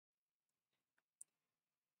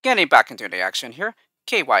Getting back into the action here,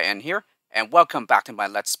 KYN here, and welcome back to my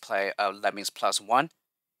Let's Play of Lemmings Plus 1.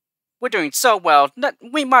 We're doing so well that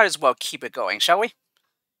we might as well keep it going, shall we?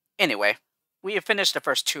 Anyway, we have finished the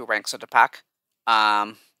first two ranks of the pack,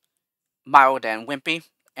 Mild and Wimpy,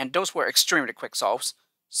 and those were extremely quick solves.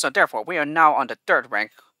 So therefore, we are now on the third rank,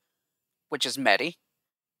 which is Medi.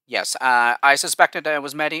 Yes, I suspected that it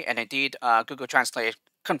was Medi, and indeed, Google Translate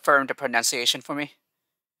confirmed the pronunciation for me.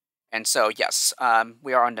 And so, yes,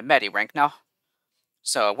 we are on the Medi rank now.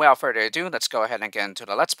 So, without further ado, let's go ahead and get into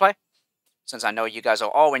the Let's Play. Since I know you guys are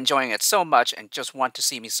all enjoying it so much and just want to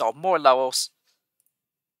see me solve more levels.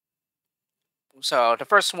 So, the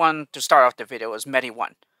first one to start off the video is Medi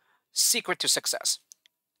 1. Secret to Success.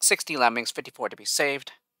 60 lemmings, 54 to be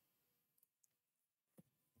saved.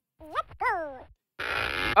 Let's go!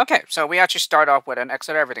 Okay, so we actually start off with an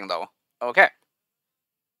exit everything level. Okay.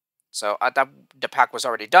 So I thought the pack was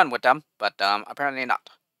already done with them, but apparently not.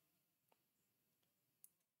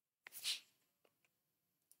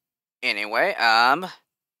 Anyway, and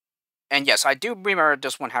yes, I do remember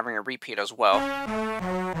this one having a repeat as well.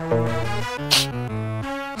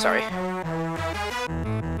 Sorry.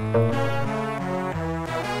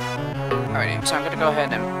 Alrighty, so I'm gonna go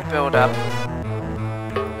ahead and build up.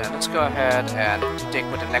 And let's go ahead and dig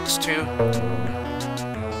with the next two.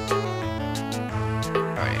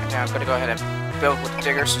 Alright, now I'm gonna go ahead and build with the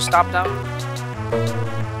diggers to stop them.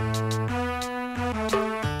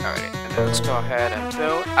 Alright, and then let's go ahead and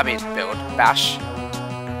bash.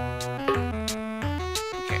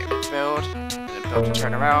 Okay, build, and then build to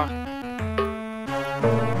turn around.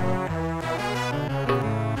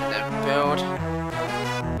 And then build.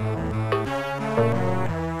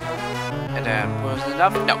 And then, was it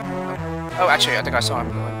enough? No. Oh, actually, I think I saw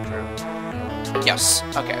him going through. Yes,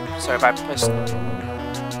 okay, so if I place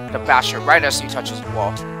the basher right as he touches the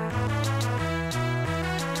wall.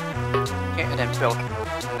 Okay, and then build.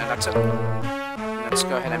 And then that's it. And let's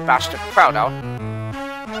go ahead and bash the crowd out.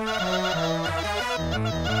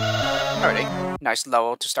 Alrighty, nice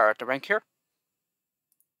level to start the rank here.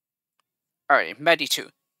 Alrighty, Medi 2,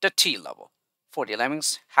 the T level. 40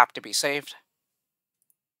 lemmings have to be saved.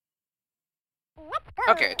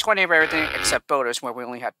 Okay, 20 of everything except builders where we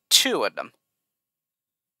only had 2 of them.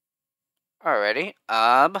 Alrighty,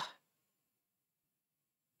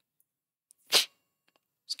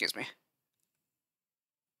 excuse me.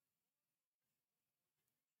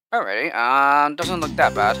 Alrighty, doesn't look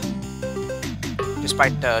that bad.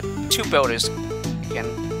 Despite the 2 builders can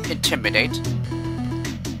intimidate.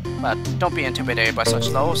 But don't be intimidated by such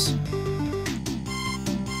levels.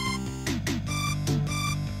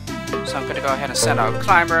 So I'm gonna go ahead and send out a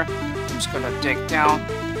climber. I'm just gonna dig down.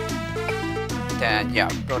 Then, yeah,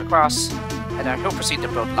 build across. And then he'll proceed to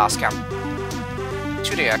build last cap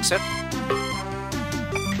to the exit.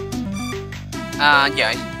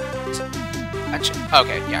 Yeah. Actually,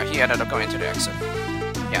 okay, yeah, he ended up going to the exit.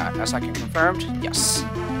 Yeah, as I can confirmed, yes.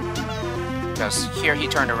 Because here he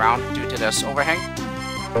turned around due to this overhang.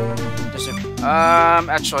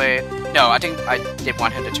 Actually, no, I think I did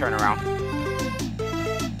want him to turn around.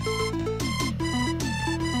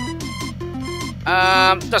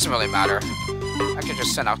 Doesn't really matter. I can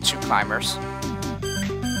just send out 2 climbers.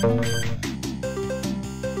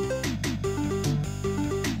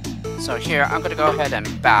 So here, I'm gonna go ahead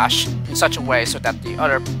and bash in such a way so that the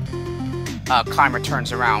other climber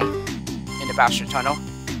turns around in the basher tunnel.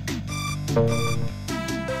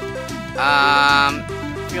 I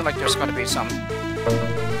feel like there's gonna be some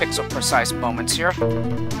pixel precise moments here.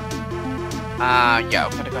 Yeah,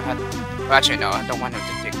 I'm gonna go ahead. Well, actually, no, I don't want him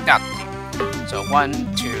to dig that deep. So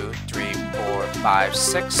 1, 2, 3, 4, 5,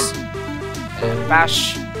 6, and then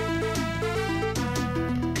bash.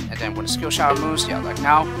 And then when the skill shower moves, yeah, like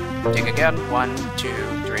now, dig again. 1, 2,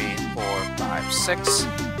 3, 4, 5, 6.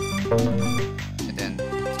 And then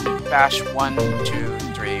bash 1, 2,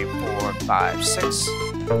 3, 4, 5, 6.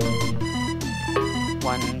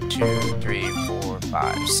 1, 2, 3, 4,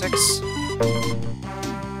 5, 6.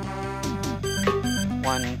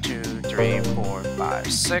 1, 2, 3, 4,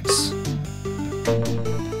 5, 6.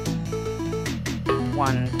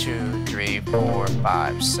 1, 2, 3, 4,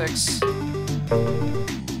 5, 6.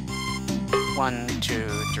 1, 2,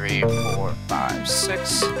 3, 4, 5,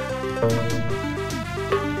 6.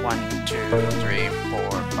 1, 2, 3,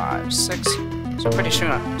 4, 5, 6. So pretty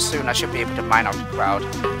soon I should be able to mine out the crowd.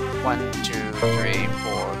 1, 2, 3,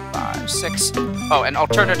 4, 5, 6. Oh, and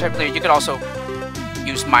alternatively, you could also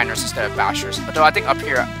use miners instead of bashers. Although I think up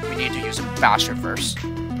here we need to use a basher first,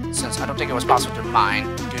 since I don't think it was possible to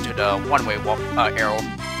mine due to the one-way arrow.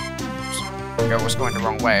 Arrow was going the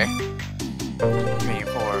wrong way. 3,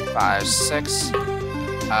 4, 5, 6.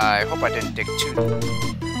 I hope I didn't dig too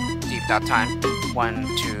deep that time.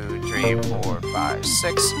 1, 2, 3, 4, 5,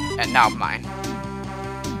 6, and now mine.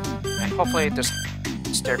 And hopefully this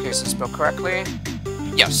staircase is built correctly.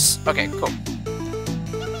 Yes. Okay, cool.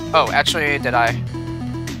 Oh, actually, did I?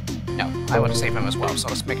 No, I want to save him as well, so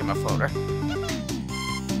let's make him a floater.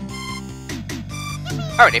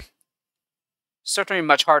 Alrighty. Certainly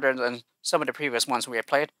much harder than some of the previous ones we had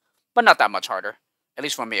played, but not that much harder. At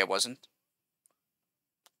least for me, it wasn't.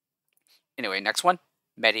 Anyway, next one.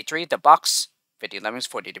 Medi 3, the box. 50 lemmings,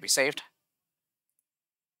 40 to be saved.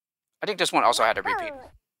 I think this one also had a repeat,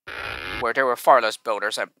 where there were far less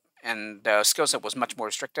builders, and the skill set was much more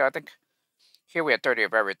restricted, I think. Here we had 30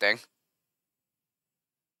 of everything.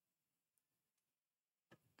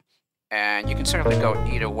 And you can certainly go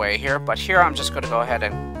either way here, but here I'm just going to go ahead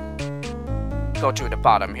and go to the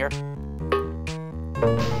bottom here. So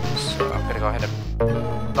I'm going to go ahead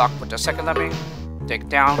and block with the second lemming, dig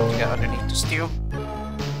down to get underneath the steel,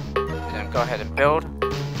 and then go ahead and build.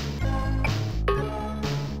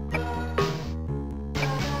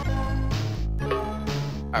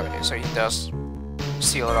 Alright, so he does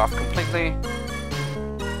seal it off completely.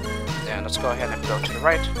 Then let's go ahead and build to the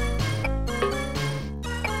right.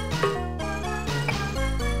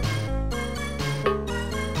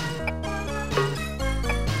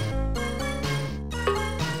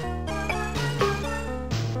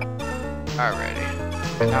 Alrighty,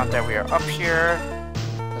 now that we are up here,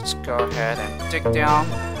 let's go ahead and dig down,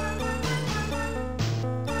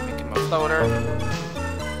 make him a floater.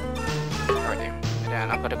 Alrighty, and then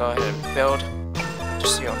I'm gonna go ahead and build to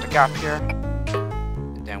seal the gap here,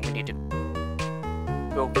 and then we need to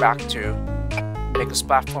build back to make this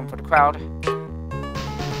platform for the crowd.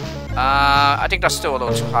 I think that's still a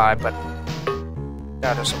little too high, but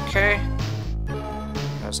that is okay,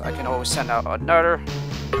 because I can always send out another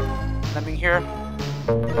lemming here.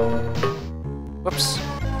 Whoops.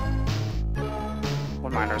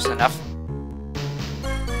 One miner is enough.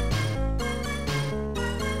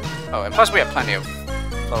 Oh, and plus we have plenty of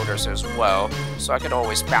floaters as well, so I could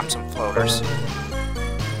always spam some floaters.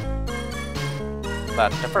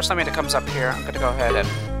 But the first lemming that comes up here, I'm gonna go ahead and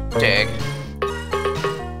dig.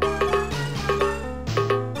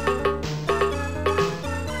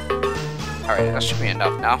 Alright, that should be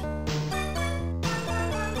enough now.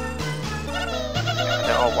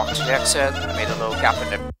 I'll walk to the exit. I made a little gap in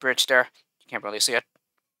the bridge there. You can't really see it,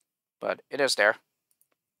 but it is there.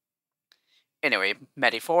 Anyway,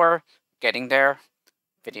 Medi 4, getting there.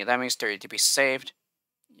 50 lemmings, 30 to be saved.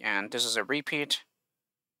 And this is a repeat.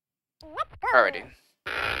 Alrighty.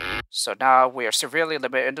 So now we are severely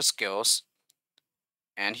limited in the skills.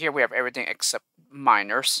 And here we have everything except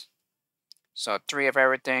miners. So 3 of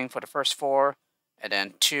everything for the first 4, and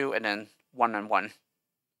then 2, and then 1 and 1.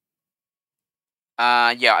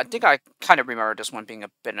 Yeah, I think I kind of remember this one being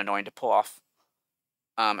a bit annoying to pull off.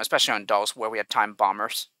 Especially on those where we had time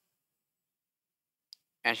bombers.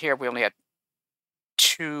 And here we only had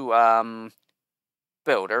 2,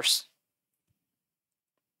 builders.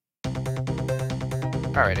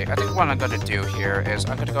 Alrighty, I think what I'm going to do here is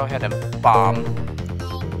I'm going to go ahead and bomb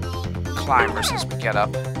climbers as we get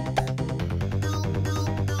up.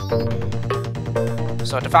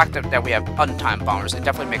 So the fact that we have untimed bombers, it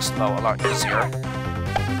definitely makes slow a lot easier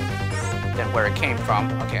than where it came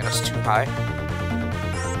from. Okay, that's too high.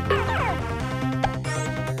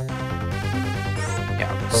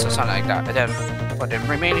 Yeah, so something like that. And then for the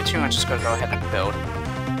remaining 2, I'm just going to go ahead and build.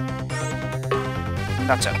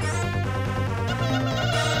 That's it.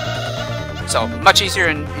 So, much easier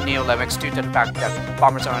in Neo Lemmings due to the fact that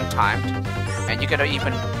bombers are untimed. And you gotta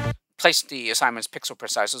even place the assignments pixel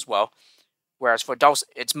precise as well. Whereas for those,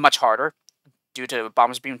 it's much harder due to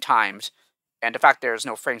bombers being timed, and the fact there's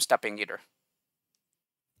no frame stepping either.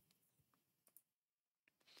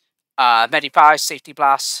 Medi 5, safety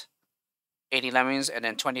blast, 80 lemmings, and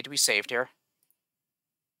then 20 to be saved here.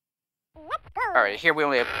 Alright, here we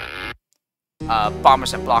only have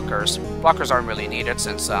bombers and blockers. Blockers aren't really needed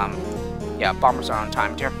since, yeah, bombers are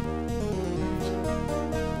untimed here.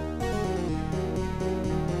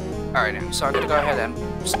 Alright, so I'm gonna go ahead and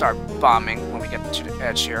start bombing when we get to the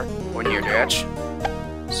edge here, or near the edge.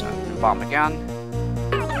 So I'm gonna bomb again.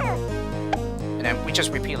 And then we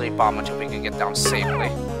just repeatedly bomb until we can get down safely.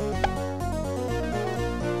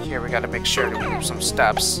 Here we gotta make sure that we leave some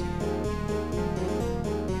steps.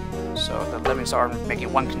 So the lemmings are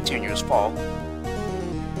making one continuous fall.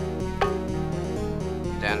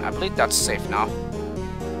 Then I believe that's safe now.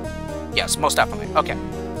 Yes, most definitely. Okay.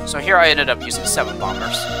 So here I ended up using 7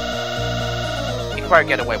 bombers. You could probably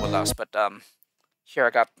get away with less, but here I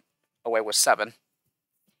got away with 7.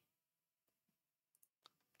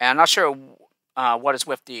 And I'm not sure what is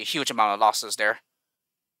with the huge amount of losses there.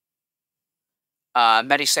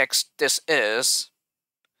 Medi 6, this is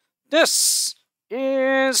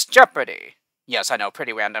Jeopardy! Yes, I know,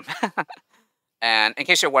 pretty random. And in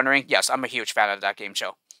case you're wondering, yes, I'm a huge fan of that game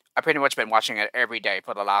show. I've pretty much been watching it every day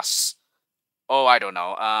for the last, I don't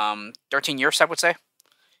know, 13 years, I would say.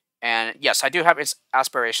 And yes, I do have its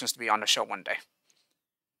aspirations to be on the show one day.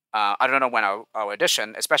 I don't know when I'll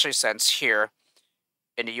audition, especially since here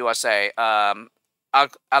in the USA, Alex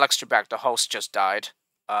Trebek, the host, just died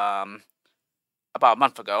about a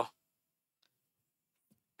month ago.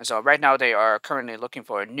 And so right now they are currently looking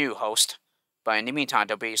for a new host. But in the meantime,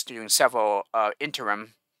 they'll be doing several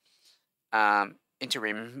interim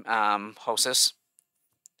hosts.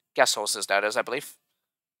 Guest hosts, that is, I believe.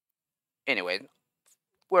 Anyway,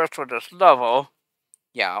 whereas for this level,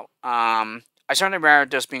 yeah, I certainly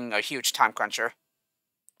remember this being a huge time cruncher.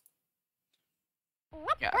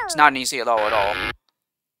 Yeah, it's not an easy at all.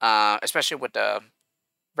 Especially with the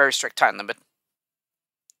very strict time limit.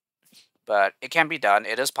 But it can be done.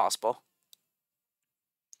 It is possible.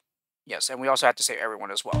 Yes, and we also have to save everyone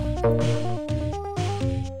as well.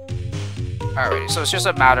 Alrighty, so it's just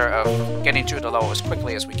a matter of getting through the level as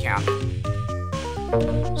quickly as we can.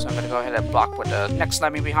 So I'm going to go ahead and block with the next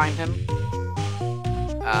Lemming behind him.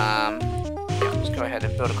 Yeah, let's go ahead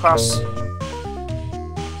and build across.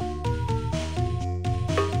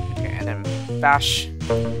 Okay, and then bash.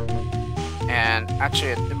 And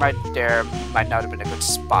actually, it might not have been a good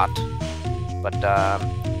spot. But,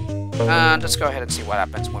 let's go ahead and see what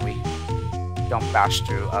happens when we don't bash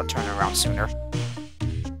through. I'll turn around sooner.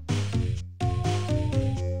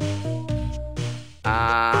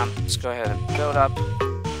 Let's go ahead and build up.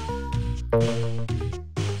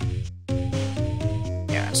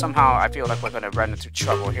 Yeah, somehow I feel like we're going to run into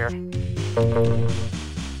trouble here.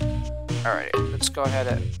 Alright, let's go ahead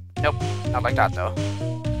and... Nope, not like that though.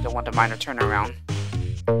 Don't want the minor turnaround.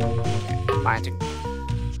 Okay, mine to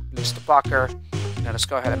release the blocker. Now let's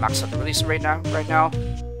go ahead and max out the release right now.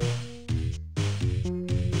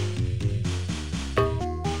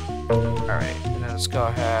 Alright, and then let's go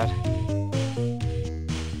ahead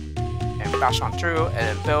and bash on through and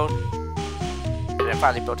then build. And then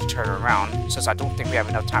finally build to turn around, since I don't think we have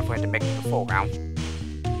enough time for him to make the full round.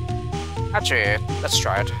 Actually, let's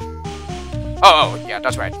try it. Oh, yeah,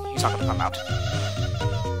 that's right. He's not gonna come out.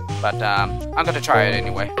 But I'm gonna try it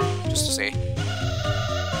anyway, just to see.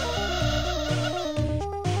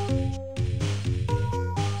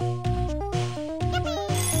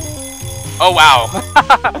 Oh, wow.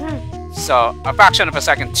 So, a fraction of a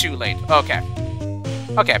second too late. Okay.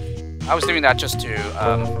 Okay. I was doing that just to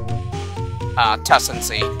test and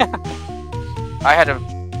see. I had a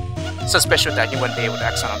suspicion that he wouldn't be able to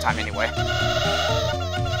exit on time anyway.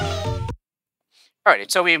 Alrighty,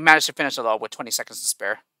 so we managed to finish it all with 20 seconds to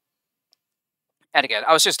spare. And again,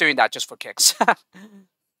 I was just doing that just for kicks.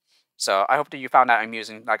 So, I hope that you found that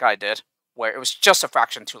amusing like I did, where it was just a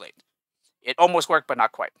fraction too late. It almost worked, but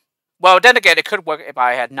not quite. Well, then again, it could work if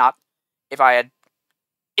I had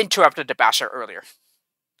interrupted the basher earlier.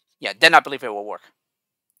 Yeah, then I believe it will work.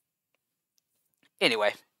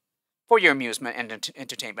 Anyway, for your amusement and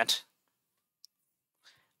entertainment.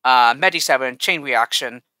 Medi 7, chain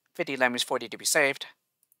reaction, 50 Lemmings, 40 to be saved.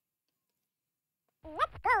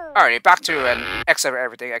 Alright, back to an X of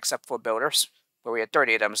everything except for builders, where we had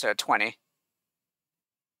 30 of them instead of 20.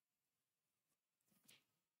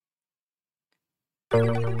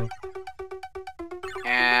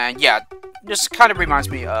 And yeah, this kind of reminds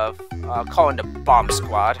me of calling the bomb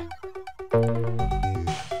squad.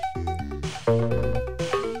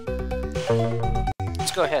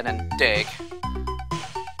 Let's go ahead and dig.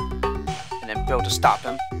 And then build to stop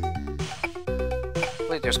him. I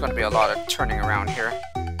believe there's going to be a lot of turning around here.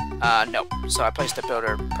 No. So I placed the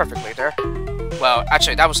builder perfectly there. Well,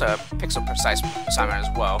 actually, that was a pixel precise assignment as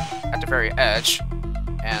well, at the very edge.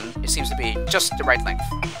 And it seems to be just the right length,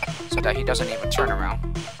 so that he doesn't even turn around.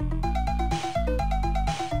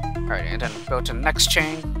 Alright, and then build to the next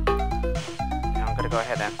chain. And I'm going to go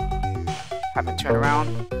ahead and have him turn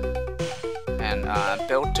around. And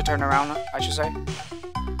build to turn around, I should say.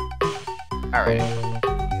 Alright,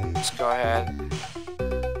 let's go ahead.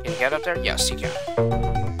 Can you get up there? Yes, you can.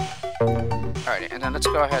 Alright, and then let's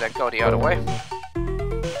go ahead and go the other way.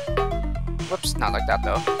 Whoops, not like that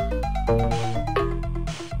though.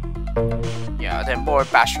 Yeah, then more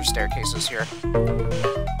basher staircases here.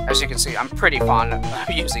 As you can see, I'm pretty fond of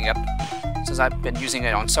using it, since I've been using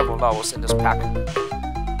it on several levels in this pack.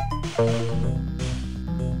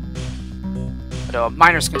 Although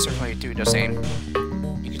miners can certainly do the same.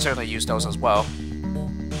 You can certainly use those as well.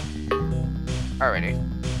 Alrighty.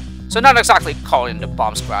 So not exactly calling the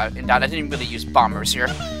bomb squad in that I didn't really use bombers here.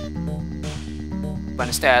 But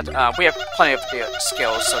instead, we have plenty of the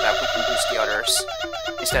skills so that we can use the others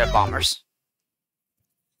instead of bombers.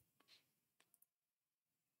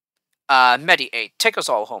 Medi 8, take us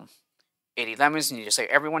all home. 80 lemons, you need to save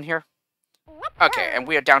everyone here. Okay, and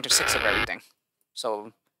we are down to 6 of everything.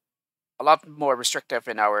 So, a lot more restrictive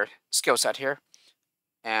in our skill set here.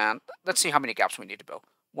 And let's see how many gaps we need to build.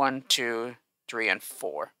 1, 2, 3, and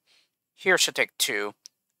 4. Here should take 2.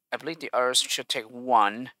 I believe the others should take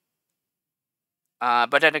 1.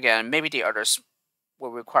 But then again, maybe the others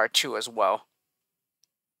will require 2 as well.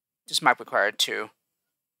 This might require 2.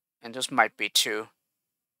 And this might be 2.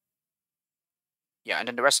 Yeah, and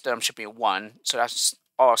then the rest of them should be 1. So that's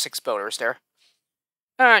all 6 builders there.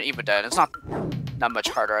 And even then, it's not that much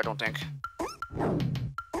harder, I don't think.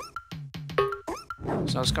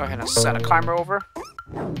 So let's go ahead and send a climber over.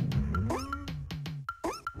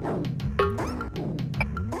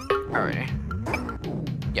 Alrighty.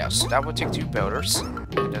 Yes, that would take 2 builders.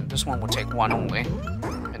 And then this one will take 1 only.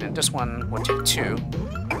 And then this one will take 2.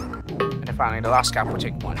 And then finally the last gap will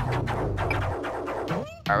take 1.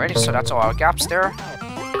 Alrighty, so that's all our gaps there.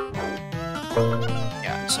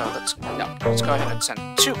 Yeah, so let's go ahead and send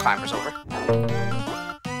 2 climbers over.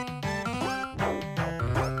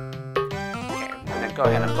 Okay, and then go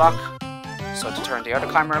ahead and block. So to turn the other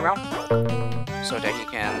climber around, so that he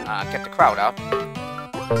can get the crowd out.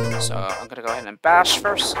 So I'm gonna go ahead and bash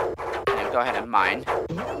first, and then go ahead and mine.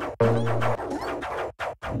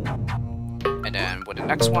 And then with the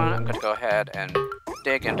next one, I'm gonna go ahead and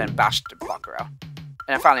dig and then bash the blocker out.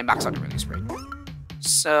 And then finally max out the release rate.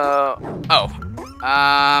 So,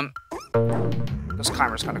 this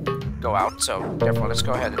climber's gonna go out, so therefore let's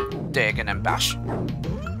go ahead and dig and then bash.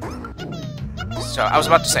 So I was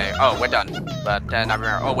about to say, oh, we're done. But then I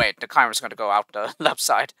remember, oh wait, the climber's gonna go out the left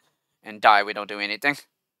side and die, we don't do anything.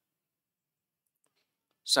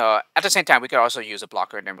 So at the same time, we could also use a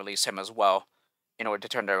blocker and then release him as well in order to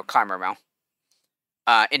turn the climber around.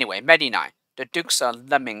 Anyway, Medi 9, the Duke's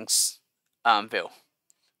Lemmings Ville.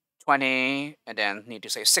 20, and then need to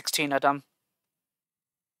say 16 of them.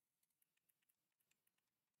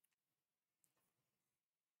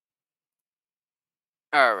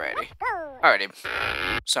 Alrighty.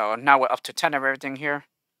 So now we're up to 10 of everything here.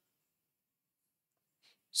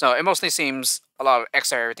 So it mostly seems a lot of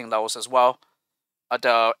X everything levels as well.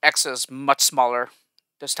 The X is much smaller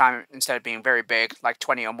this time instead of being very big, like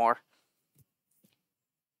 20 or more.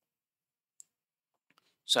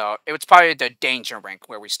 So it was probably the danger rank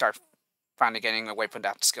where we start finally getting away from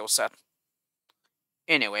that skill set.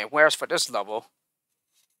 Anyway, whereas for this level,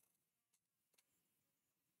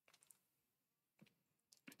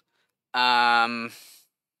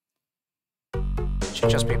 should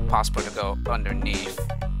just be possible to go underneath.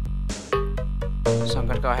 So I'm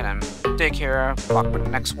gonna go ahead and dig here, block with the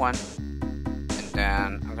next one, and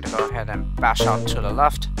then I'm gonna go ahead and bash out to the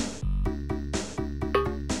left.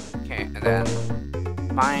 Okay, and then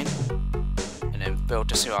mine, and then build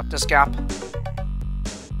to seal out this gap.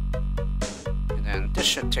 And then this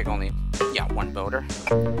should take only, 1 builder.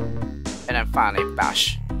 And then finally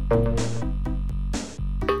bash.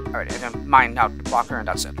 Alright, and then mine out the blocker, and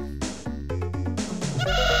that's it.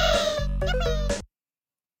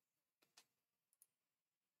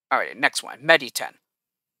 Alright, next one, Medi 10.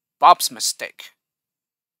 Bob's mistake.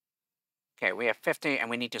 Okay, we have 50, and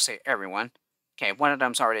we need to save everyone. Okay, one of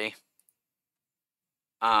them's already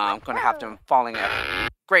I'm gonna have them falling at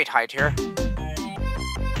great height here.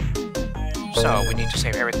 So we need to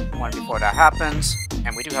save everyone before that happens.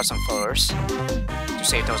 And we do have some floaters to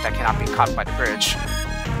save those that cannot be caught by the bridge.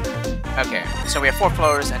 Okay, so we have 4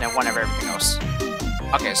 floaters and then 1 of everything else.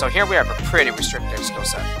 Okay, so here we have a pretty restricted skill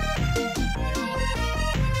set.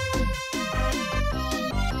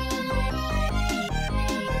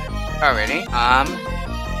 Alrighty,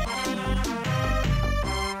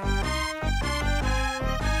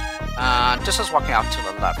 this is walking out to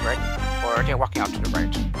the left, right? Or they're walking out to the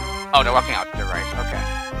right? Oh, they're walking out to the right, okay.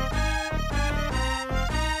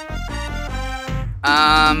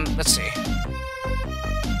 Let's see.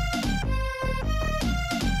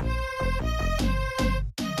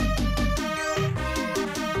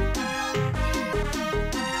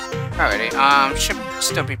 Alrighty, should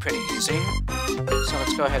still be pretty easy. So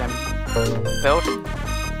let's go ahead and build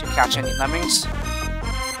to catch any lemmings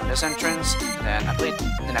from this entrance. And then I believe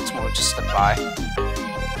the next one will just slip by.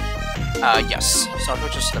 Yes, so we'll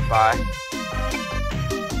just slip by.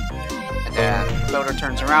 And then the builder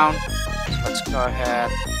turns around. So let's go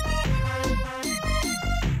ahead.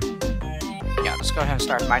 Let's go ahead and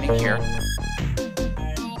start mining here.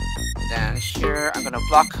 And then here I'm gonna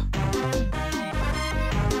block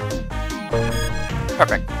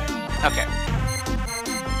Perfect. Okay.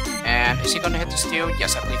 And is he going to hit the steel?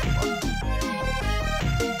 Yes, I believe he will.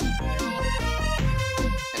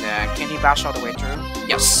 And then can he bash all the way through?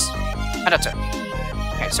 Yes. And that's it.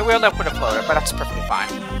 Okay, so we're left with a floater, but that's perfectly fine.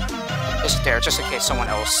 It's there just in case someone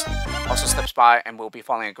else also slips by and will be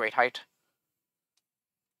falling a great height.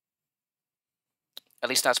 At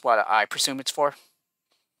least that's what I presume it's for.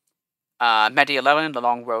 Medi 11, the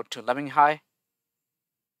long road to Lemming High.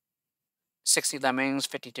 60 lemmings,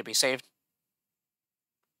 50 to be saved.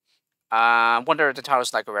 Wonder if the title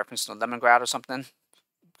is like a reference to Lemongrad or something.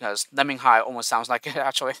 Because Lemming High almost sounds like it,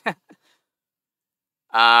 actually.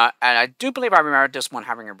 And I do believe I remember this one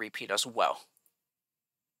having a repeat as well.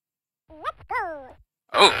 Let's go.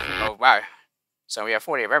 Oh, wow. So we have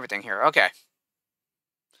 40 of everything here. Okay.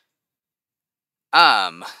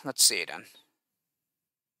 Let's see then.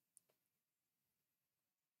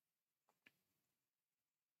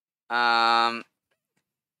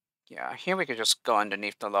 Yeah, here we could just go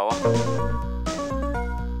underneath the lower.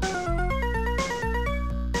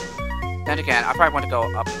 Then again, I probably want to go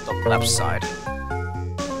up the left side.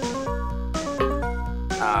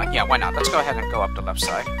 Yeah, why not? Let's go ahead and go up the left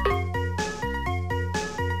side.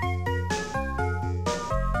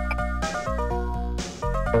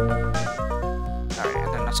 Alright,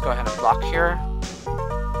 and then let's go ahead and block here.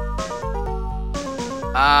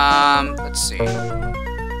 Let's see.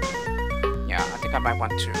 Yeah, I think I might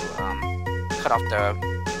want to cut off the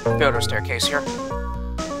builder staircase here.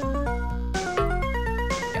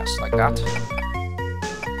 Yes, like that.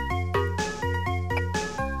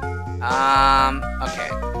 Okay,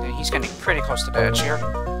 he's getting pretty close to the edge here.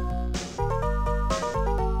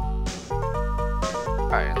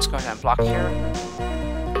 Alright, let's go ahead and block here.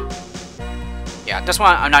 Yeah, this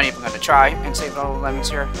one I'm not even going to try and save all the lemmings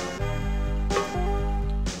here.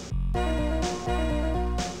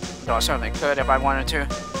 Though I certainly could if I wanted to.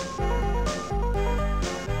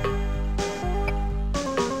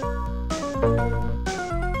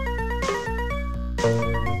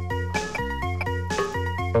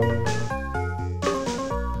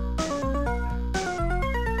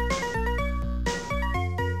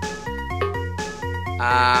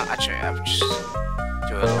 Actually, I'll just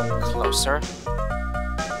do it a little closer.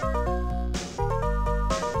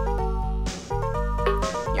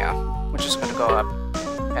 Yeah, we're just gonna go up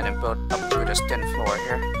and then build up through this thin floor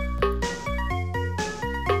here.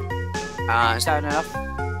 Is that enough?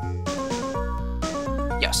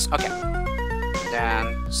 Yes, okay.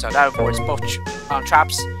 Then, so that avoids both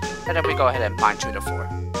traps, and then we go ahead and mine through the floor.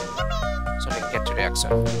 So we can get to the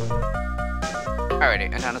exit.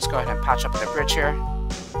 Alrighty, and then let's go ahead and patch up the bridge here.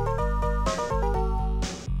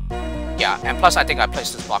 Yeah, and plus I think I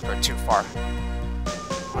placed this blocker too far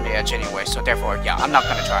on the edge anyway, so therefore, yeah, I'm not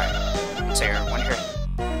gonna try and save everyone here.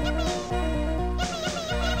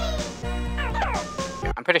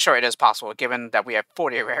 Yeah, I'm pretty sure it is possible, given that we have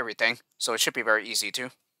 40 of everything, so it should be very easy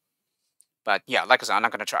too. But yeah, like I said, I'm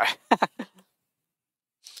not gonna try.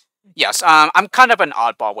 Yes, I'm kind of an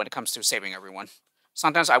oddball when it comes to saving everyone.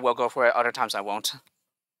 Sometimes I will go for it, other times I won't.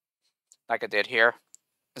 Like I did here.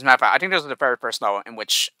 As a matter of fact, I think this is the very first level in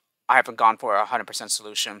which I haven't gone for a 100%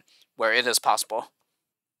 solution, where it is possible.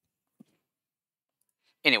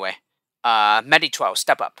 Anyway, Medi 12,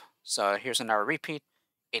 step up. So here's another repeat.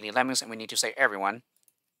 80 lemmings, and we need to save everyone.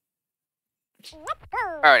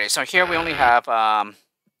 Alrighty, so here we only have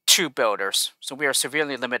 2 builders. So we are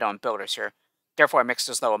severely limited on builders here. Therefore, it makes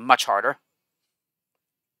this level much harder.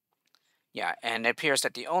 Yeah, and it appears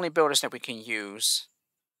that the only builders that we can use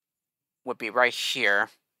would be right here.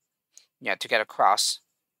 Yeah, to get across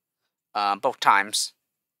both times.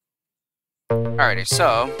 Alrighty,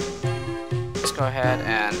 so let's go ahead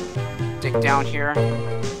and dig down here.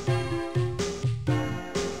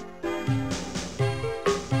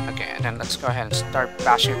 Okay, and then let's go ahead and start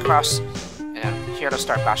bashing across. And here to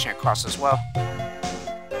start bashing across as well.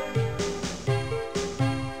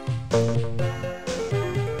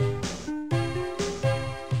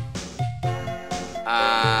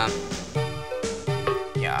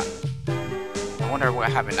 Yeah. I wonder if we'll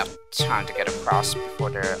have enough time to get across before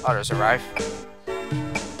the others arrive.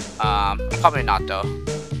 Probably not though.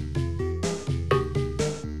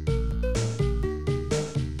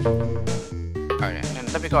 Alright, and then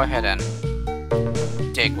let me go ahead and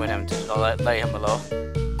dig with him to lay him below.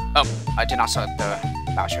 Oh, I did not select the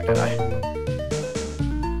basher, did I?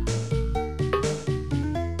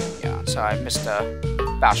 Yeah, so I missed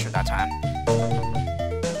the basher that time.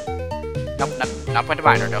 Nope, not with the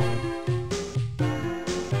binder though.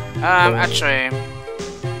 Actually,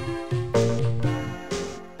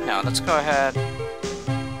 no, let's go ahead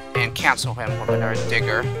and cancel him with another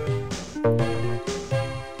digger.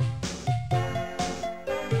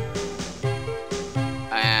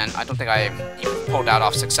 And I don't think I even pulled that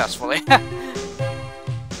off successfully.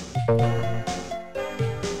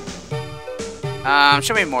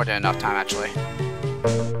 Should be more than enough time, actually.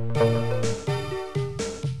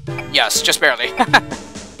 Yes, just barely.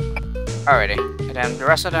 Alrighty. And then the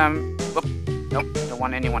rest of them... Whoop, nope, don't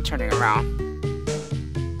want anyone turning around.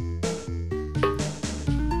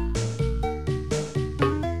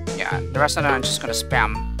 Yeah, the rest of them I'm just gonna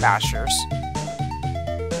spam bashers.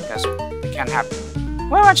 Because we can't have...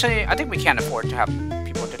 Well, actually, I think we can afford to have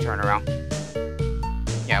people to turn around.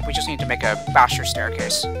 Yeah, we just need to make a basher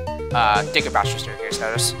staircase. Dig a basher staircase,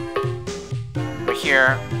 that is. But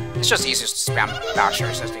here, it's just easiest to spam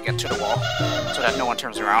bashers as they get to the wall, so that no one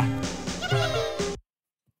turns around.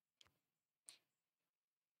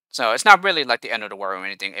 So it's not really like the end of the world or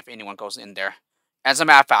anything if anyone goes in there. As a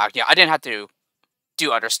matter of fact, yeah, I didn't have to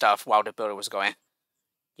do other stuff while the builder was going.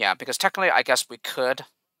 Yeah, because technically, I guess we could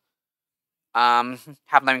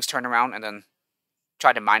have Lemmings turn around and then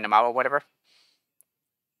try to mine them out or whatever.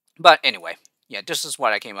 But anyway, yeah, this is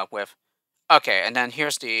what I came up with. Okay, and then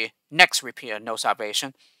here's the next repeat of No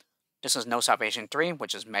Salvation. This is No Salvation 3,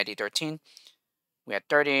 which is Medi 13. We had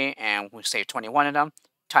 30, and we saved 21 of them.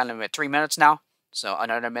 Time limit 3 minutes now, so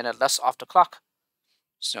another minute less off the clock.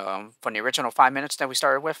 So from the original 5 minutes that we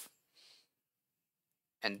started with.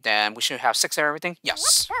 And then we should have 6 of everything.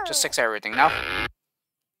 Yes, just 6 of everything now.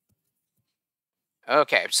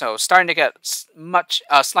 Okay, so starting to get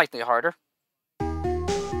slightly harder.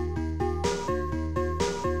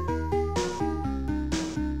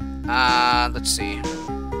 Let's see.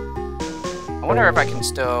 I wonder if I can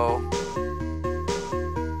still...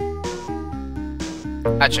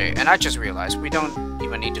 Actually, and I just realized we don't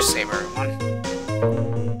even need to save everyone.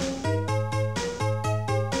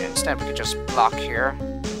 Instead, we could just block here.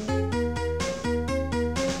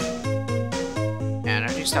 And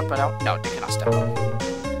are you step it out? No, they cannot step out.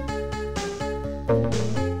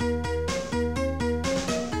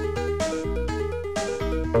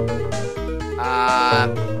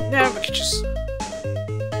 Yeah, we could just...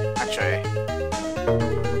 Actually...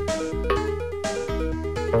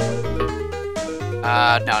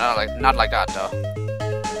 no, not like that, though.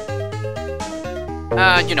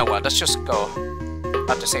 You know what, let's just go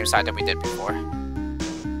up the same side that we did before.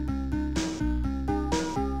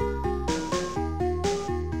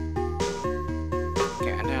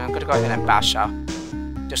 Okay, and then I'm gonna go ahead and bash out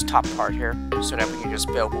this top part here, so that we can just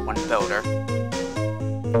build with one builder.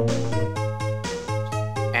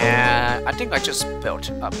 And I think I just built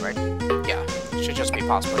up, right? Yeah, it should just be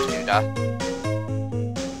possible to do that.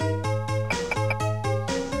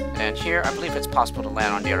 And here, I believe it's possible to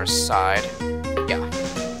land on the other side. Yeah.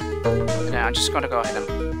 And then I'm just going to go ahead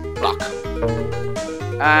and block.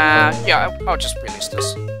 Yeah, I'll just release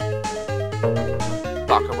this.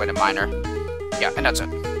 Blocker with a miner. Yeah, and that's it.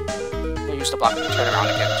 We'll use the blocker to turn around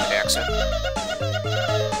and get into the exit.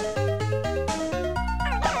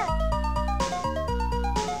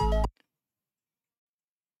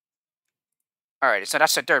 Alright, so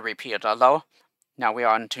that's the third repeat of the low. Now we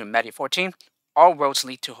are on to Medi 14. All roads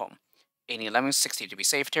lead to home. 80 Lemmings, 60 to be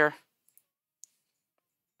saved here.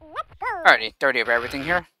 Alrighty, 30 of everything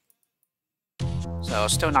here. So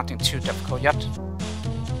still nothing too difficult yet.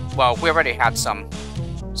 Well, we already had some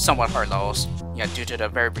somewhat hard levels. Yeah, due to the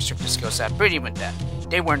very restricted skill set. But even then,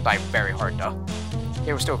 they weren't like very hard though.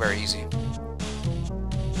 They were still very easy.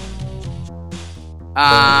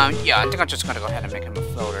 Yeah, I think I'm just gonna go ahead and make him a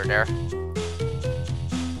floater there.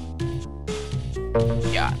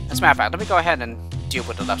 Yeah, as a matter of fact, let me go ahead and deal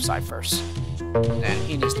with the left side first. Then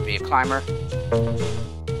he needs to be a climber.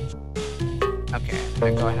 Okay, and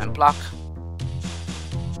then go ahead and block.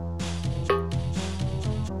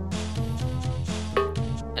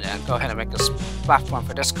 And then go ahead and make this platform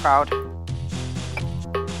for this crowd.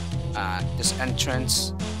 This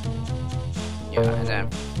entrance. Yeah, and then...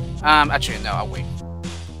 actually, no, I'll wait.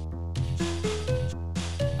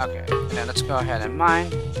 Okay, and then let's go ahead and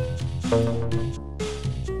mine.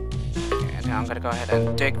 I'm gonna go ahead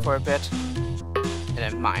and dig for a bit, and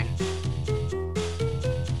then mine.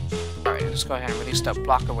 Alright, let's go ahead and release the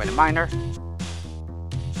blocker with a miner.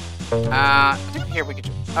 I think here we could...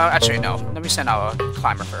 actually, no. Let me send out a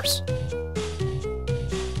climber first.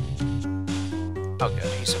 Oh,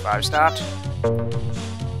 good. He survives that.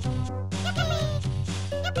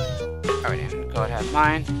 Alright, then go ahead and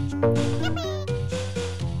mine.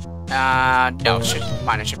 No,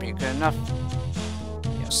 miner should be good enough.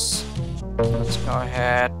 Yes. So let's go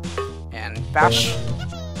ahead and bash.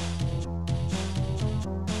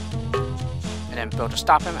 And then build to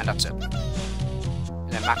stop him, and that's it. And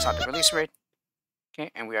and then max out the release rate.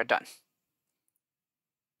 Okay, and we are done.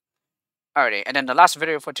 Alrighty, and then the last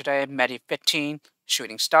video for today, Medi 15,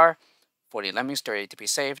 Shooting Star, 40 Lemmings, 30 to be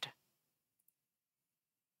saved.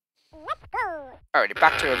 Let's go. Alrighty,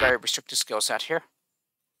 back to a very restricted skill set here.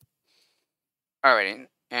 Alrighty,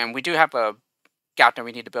 and we do have a gap that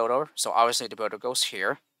we need to build over, so obviously the builder goes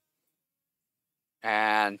here.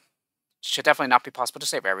 And should definitely not be possible to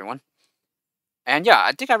save everyone. And yeah,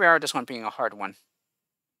 I think I remember this one being a hard one.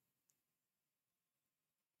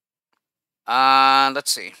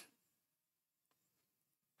 Let's see.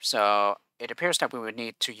 So it appears that we would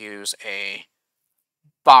need to use a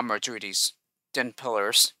bomber through these thin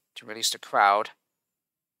pillars to release the crowd.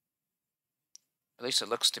 At least it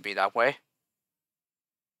looks to be that way.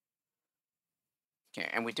 Okay,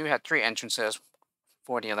 and we do have 3 entrances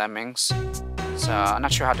for the Lemmings. So I'm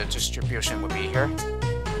not sure how the distribution would be here.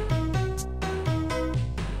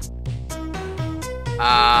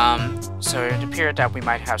 So it appeared that we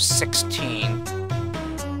might have 16.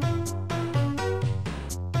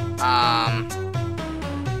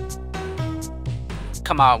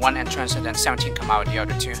 Come out one entrance and then 17 come out the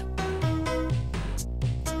other 2.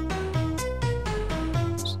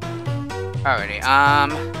 Alrighty,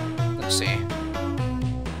 let's see.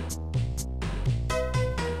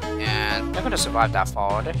 And they're gonna survive that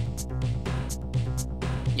fall, are they?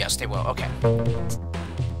 Yes, they will, okay.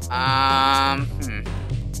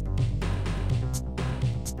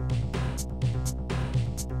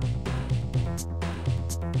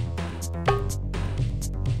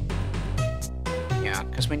 Yeah,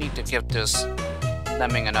 because we need to give this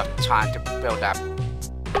lemming enough time to build that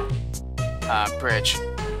bridge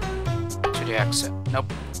to the exit.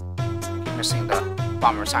 Nope. Keep missing the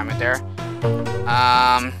bomber assignment there.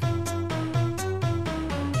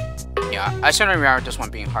 Yeah, I certainly remember this one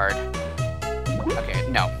being hard. Okay,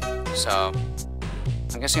 no. So,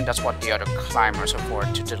 I'm guessing that's what the other climbers are for,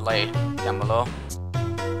 to delay them below.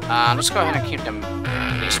 Let's go ahead and keep them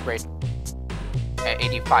release rate at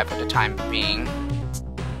 85 for the time being.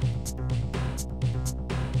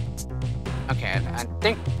 Okay, I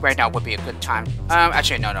think right now would be a good time.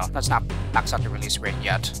 Actually, no, let's not max out the release rate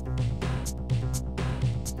yet.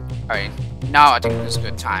 Alright, now I think it's a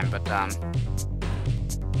good time, but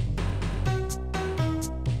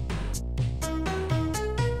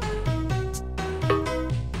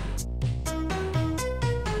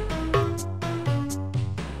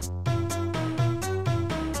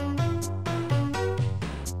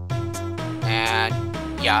and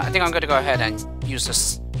yeah, I think I'm gonna go ahead and use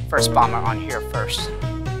this first bomber on here first.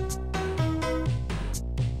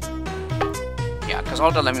 Yeah, because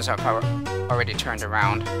all the lemmings are already turned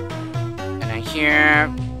around. And then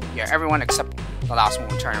here, yeah, everyone except the last one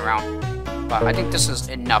will turn around. But I think this is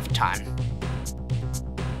enough time.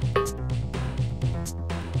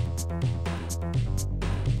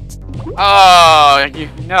 Oh,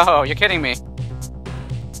 no, you're kidding me.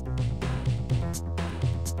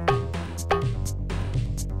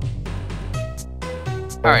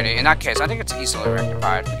 Alrighty, in that case, I think it's easily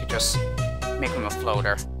rectified. We could just make him a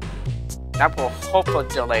floater. That will hopefully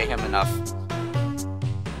delay him enough.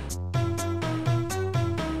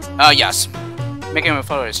 Yes. Making him a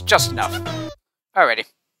floater is just enough. Alrighty.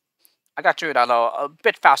 I got through that a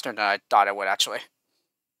bit faster than I thought I would, actually.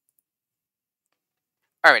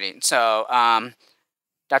 Alrighty, so,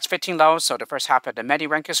 that's 15 levels, so the first half of the Medi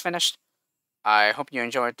rank is finished. I hope you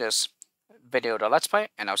enjoyed this video, the Let's Play,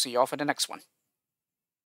 and I'll see you all for the next one.